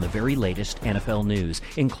caught up on the very latest NFL news,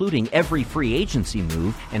 including every free agency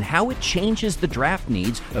move and how it changes the draft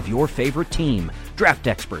needs of your favorite team. Draft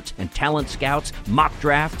experts and talent scouts, mock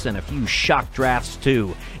drafts, and a few shock drafts,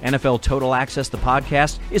 too. NFL Total Access, the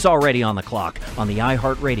podcast, is already on the clock on the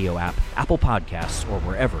iHeartRadio app, Apple Podcasts, or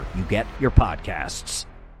wherever you get your podcasts.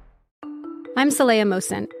 I'm Saleha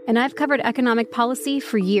Mohsen, and I've covered economic policy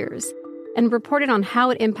for years and reported on how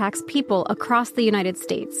it impacts people across the United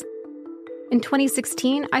States. In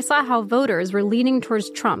 2016, I saw how voters were leaning towards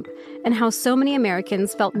Trump and how so many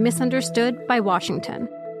Americans felt misunderstood by Washington.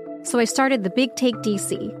 So I started the Big Take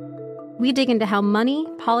DC. We dig into how money,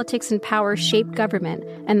 politics, and power shape government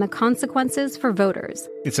and the consequences for voters.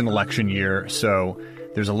 It's an election year, so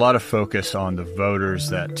there's a lot of focus on the voters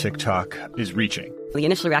that TikTok is reaching. The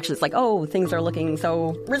initial reaction is like, oh, things are looking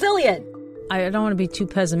so resilient. I don't want to be too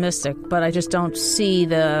pessimistic, but I just don't see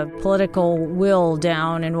the political will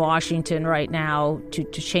down in Washington right now to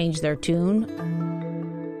change their tune.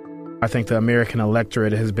 I think the American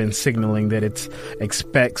electorate has been signaling that it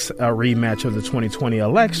expects a rematch of the 2020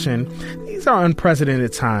 election. These are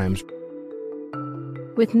unprecedented times.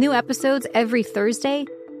 With new episodes every Thursday,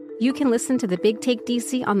 you can listen to the Big Take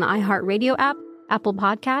DC on the iHeartRadio app, Apple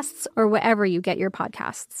Podcasts, or wherever you get your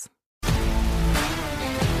podcasts.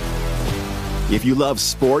 If you love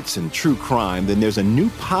sports and true crime, then there's a new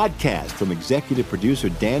podcast from executive producer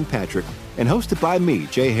Dan Patrick and hosted by me,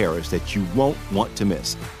 Jay Harris, that you won't want to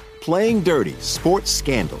miss. Playing Dirty: Sports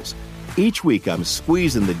Scandals. Each week, I'm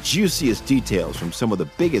squeezing the juiciest details from some of the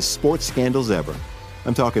biggest sports scandals ever.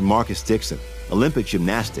 I'm talking Marcus Dixon, Olympic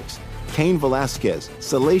gymnastics, Cain Velasquez,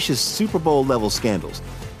 salacious Super Bowl-level scandals.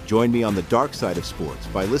 Join me on the dark side of sports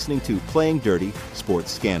by listening to Playing Dirty: Sports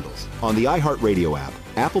Scandals on the iHeartRadio app,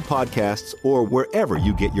 Apple Podcasts, or wherever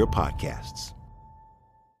you get your podcasts.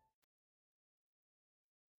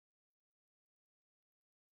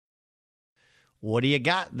 What do you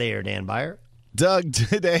got there, Dan Byer? Doug,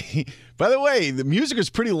 today, by the way, the music is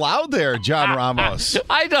pretty loud there, John Ramos.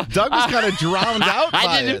 I know. Doug was kind of drowned out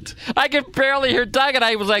by it. I could barely hear Doug, and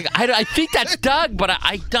I was like, I think that's Doug, but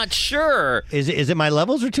I'm not sure. Is it my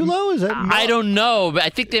levels are too low? Is that? I don't know, but I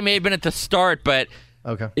think they may have been at the start, but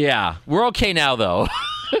okay. Yeah, we're okay now, though.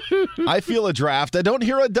 I feel a draft. I don't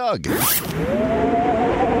hear a Doug.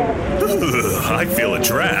 I feel a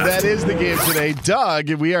draft. That is the game today. Doug,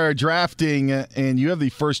 we are drafting, and you have the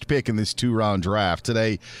first pick in this 2-round draft.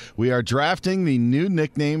 Today, we are drafting the new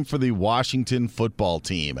nickname for the Washington football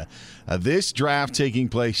team. This draft taking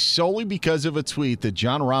place solely because of a tweet that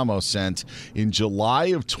John Ramos sent in July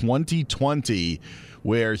of 2020,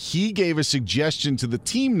 where he gave a suggestion to the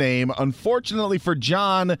team name. Unfortunately for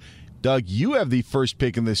John, Doug, you have the first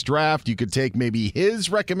pick in this draft. You could take maybe his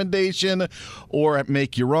recommendation or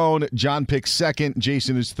make your own. John picks second,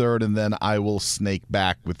 Jason is third, and then I will snake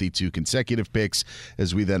back with the 2 consecutive picks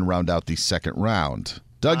as we then round out the second round.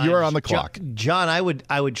 Doug, you are on the clock. John, I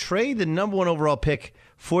would trade the number 1 overall pick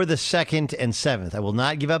for the 2nd and 7th. I will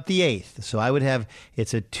not give up the 8th. So I would have,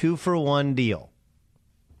 it's a 2-for-1 deal.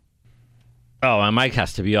 Oh, my mic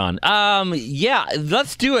has to be on. Yeah,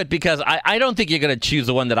 let's do it because I don't think you're going to choose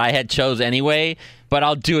the one that I had chose anyway, but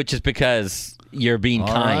I'll do it just because you're being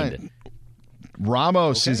kind. Right.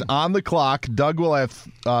 Ramos is on the clock. Doug will have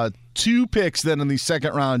 2 picks then in the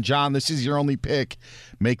second round. John, this is your only pick.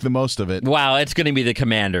 Make the most of it. Wow, it's going to be the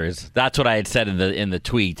Commanders. That's what I had said in the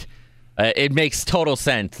tweet. It makes total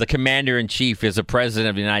sense. The Commander-in-Chief is the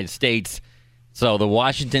President of the United States, so the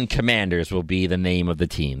Washington Commanders will be the name of the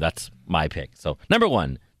team. That's my pick. So, number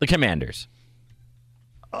 1, the Commanders.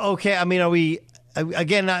 Okay, I mean, are we,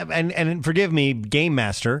 again, and forgive me, Game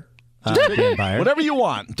Master. Whatever you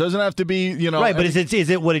want. Doesn't have to be, Right, but is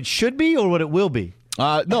it what it should be or what it will be?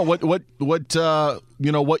 No, what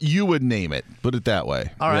what you would name it. Put it that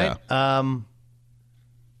way. All right. Yeah.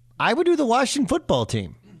 I would do the Washington football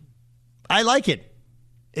team. I like it.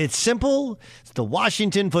 It's simple. It's the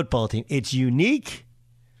Washington football team. It's unique.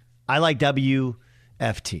 I like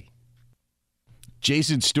WFT.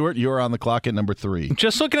 Jason Stewart, you're on the clock at number 3.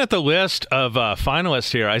 Just looking at the list of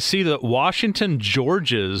finalists here, I see that Washington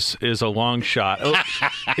Georges is a long shot.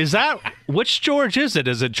 Is that, which George is it?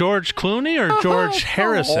 Is it George Clooney or George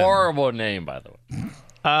Harrison? Horrible name, by the way.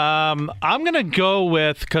 I'm going to go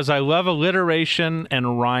with, because I love alliteration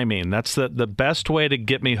and rhyming. That's the best way to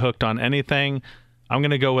get me hooked on anything. I'm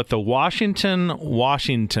going to go with the Washington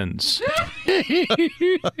Washingtons.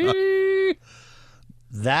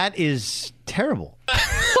 That is terrible.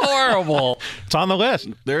 Horrible. It's on the list.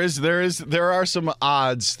 There are some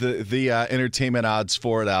odds, the entertainment odds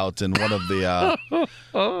for it out, and one of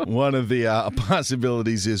the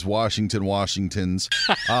possibilities is Washington Washingtons.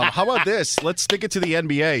 How about this? Let's stick it to the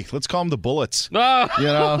NBA. Let's call them the Bullets.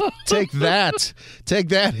 Take that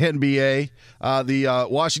NBA. The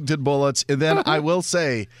Washington Bullets, and then I will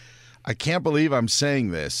say, I can't believe I'm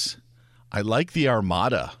saying this. I like the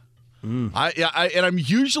Armada. And I'm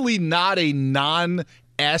usually not a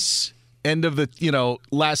non-S end of the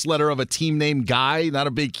last letter of a team name guy, not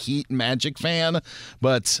a big Heat and Magic fan,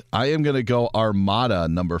 but I am going to go Armada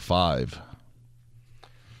number 5.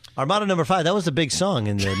 Armada number 5. That was a big song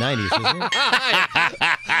in the 90s, wasn't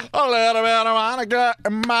it? A little bit of Monica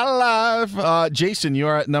in my life. Jason, you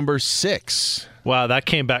are at number 6. Wow, that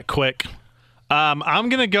came back quick. I'm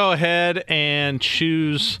going to go ahead and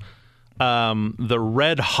choose the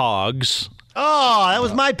Red Hogs. Oh, that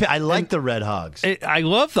was my pick. I like the Red Hogs. I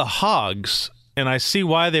love the Hogs, and I see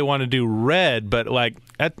why they want to do red, but like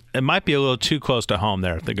it might be a little too close to home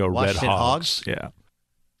there if they go Washington Red Hogs. Yeah.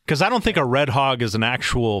 Because I don't think a red hog is an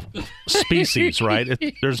actual species, right?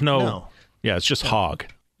 There's no. Yeah, it's just hog.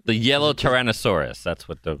 The yellow Tyrannosaurus. That's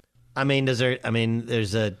what the.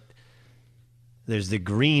 There's the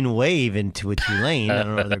green wave into a Tulane. I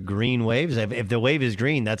don't know if they're green waves. If the wave is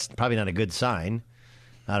green, that's probably not a good sign.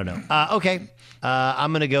 I don't know. Okay.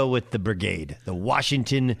 I'm going to go with the Brigade, the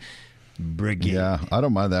Washington Brigade. Yeah, I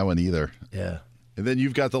don't mind that one either. Yeah. And then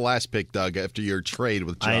you've got the last pick, Doug, after your trade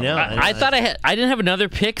with John. I know. I thought I didn't have another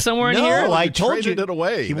pick somewhere in here. No, I told you. Traded it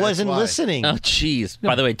away. He wasn't listening. Oh, jeez.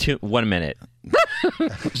 By the way, 1 minute.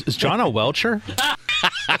 Is John a Welcher?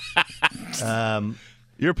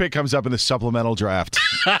 Your pick comes up in the supplemental draft.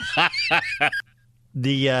 I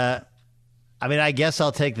guess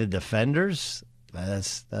I'll take the Defenders.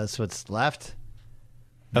 That's what's left.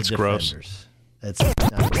 That's gross. That's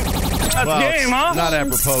game, huh? Not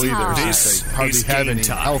apropos either. This They hardly is have Game any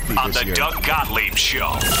Time healthy on this the year. Doug Gottlieb Show.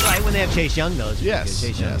 right when they have Chase Young, though. It's Yes,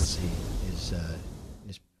 Chase Young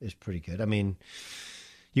is pretty good. I mean,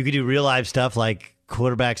 you could do real life stuff like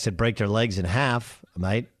quarterbacks that break their legs in half.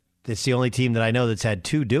 Right? It's the only team that I know that's had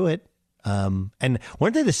 2 do it. And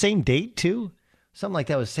weren't they the same date too? Something like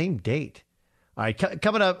that was same date. All right,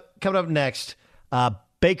 coming up next,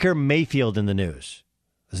 Baker Mayfield in the news.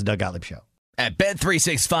 This is Doug Gottlieb Show. At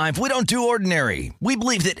Bet365, we don't do ordinary. We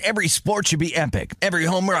believe that every sport should be epic. Every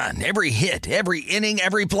home run, every hit, every inning,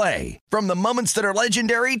 every play. From the moments that are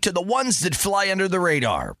legendary to the ones that fly under the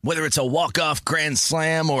radar. Whether it's a walk-off grand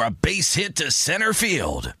slam or a base hit to center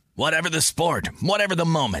field. Whatever the sport, whatever the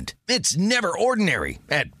moment. It's never ordinary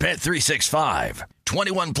at Bet365.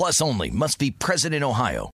 21 plus only. Must be present in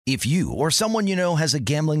Ohio. If you or someone you know has a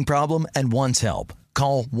gambling problem and wants help,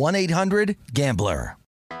 call 1-800-GAMBLER.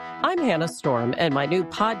 I'm Hannah Storm, and my new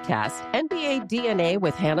podcast, NBA DNA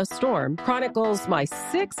with Hannah Storm, chronicles my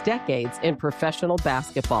 6 decades in professional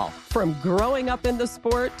basketball. From growing up in the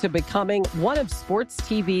sport to becoming one of sports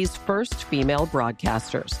TV's first female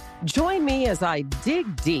broadcasters. Join me as I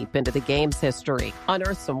dig deep into the game's history,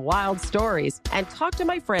 unearth some wild stories, and talk to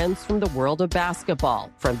my friends from the world of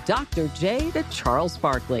basketball, from Dr. J to Charles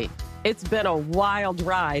Barkley. It's been a wild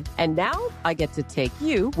ride, and now I get to take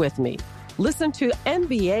you with me. Listen to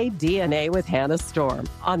NBA DNA with Hannah Storm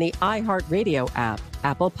on the iHeartRadio app,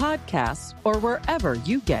 Apple Podcasts, or wherever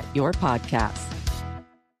you get your podcasts.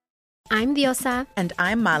 I'm Diosa. And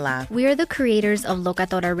I'm Mala. We are the creators of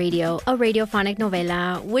Locatora Radio, a radiophonic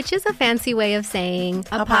novela, which is a fancy way of saying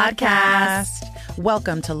a podcast.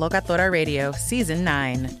 Welcome to Locatora Radio, Season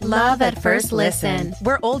 9. Love at first listen.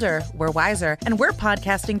 We're older, we're wiser, and we're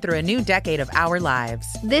podcasting through a new decade of our lives.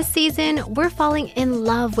 This season, we're falling in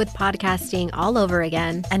love with podcasting all over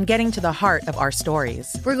again. And getting to the heart of our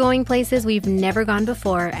stories. We're going places we've never gone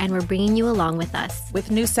before, and we're bringing you along with us.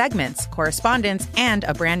 With new segments, correspondence, and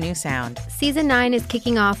a brand new sound. Season 9 is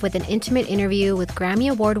kicking off with an intimate interview with Grammy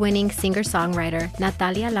Award-winning singer-songwriter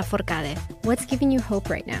Natalia Lafourcade. What's giving you hope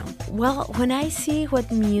right now? Well, when I see what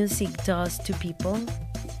music does to people,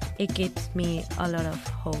 it gives me a lot of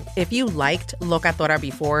hope. If you liked Locatora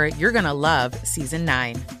before, you're going to love Season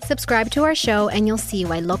 9. Subscribe to our show and you'll see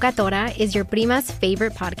why Locatora is your prima's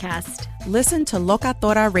favorite podcast. Listen to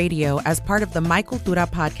Locatora Radio as part of the My Cultura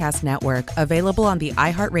Podcast Network, available on the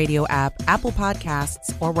iHeartRadio app, Apple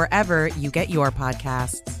Podcasts, or wherever you get your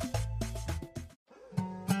podcasts.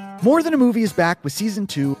 More Than a Movie is back with Season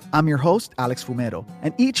 2. I'm your host, Alex Fumero,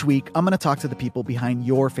 and each week I'm going to talk to the people behind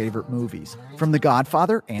your favorite movies. From The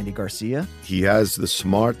Godfather, Andy Garcia. He has the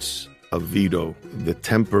smarts of Vito, the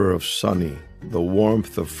temper of Sonny, the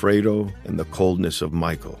warmth of Fredo, and the coldness of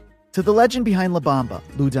Michael. To the legend behind La Bamba,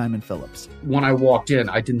 Lou Diamond Phillips. When I walked in,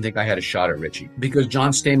 I didn't think I had a shot at Richie because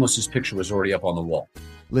John Stamos' picture was already up on the wall.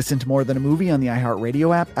 Listen to More Than a Movie on the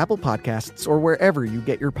iHeartRadio app, Apple Podcasts, or wherever you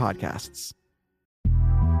get your podcasts.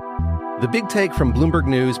 The Big Take from Bloomberg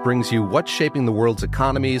News brings you what's shaping the world's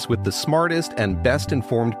economies with the smartest and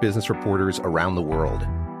best-informed business reporters around the world.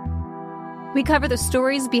 We cover the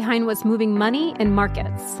stories behind what's moving money and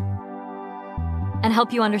markets. And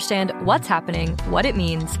help you understand what's happening, what it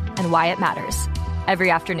means, and why it matters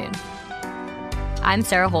every afternoon. I'm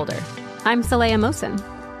Sarah Holder. I'm Saleha Mohsen.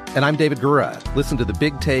 And I'm David Gura. Listen to The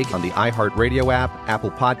Big Take on the iHeartRadio app,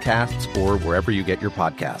 Apple Podcasts, or wherever you get your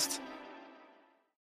podcasts.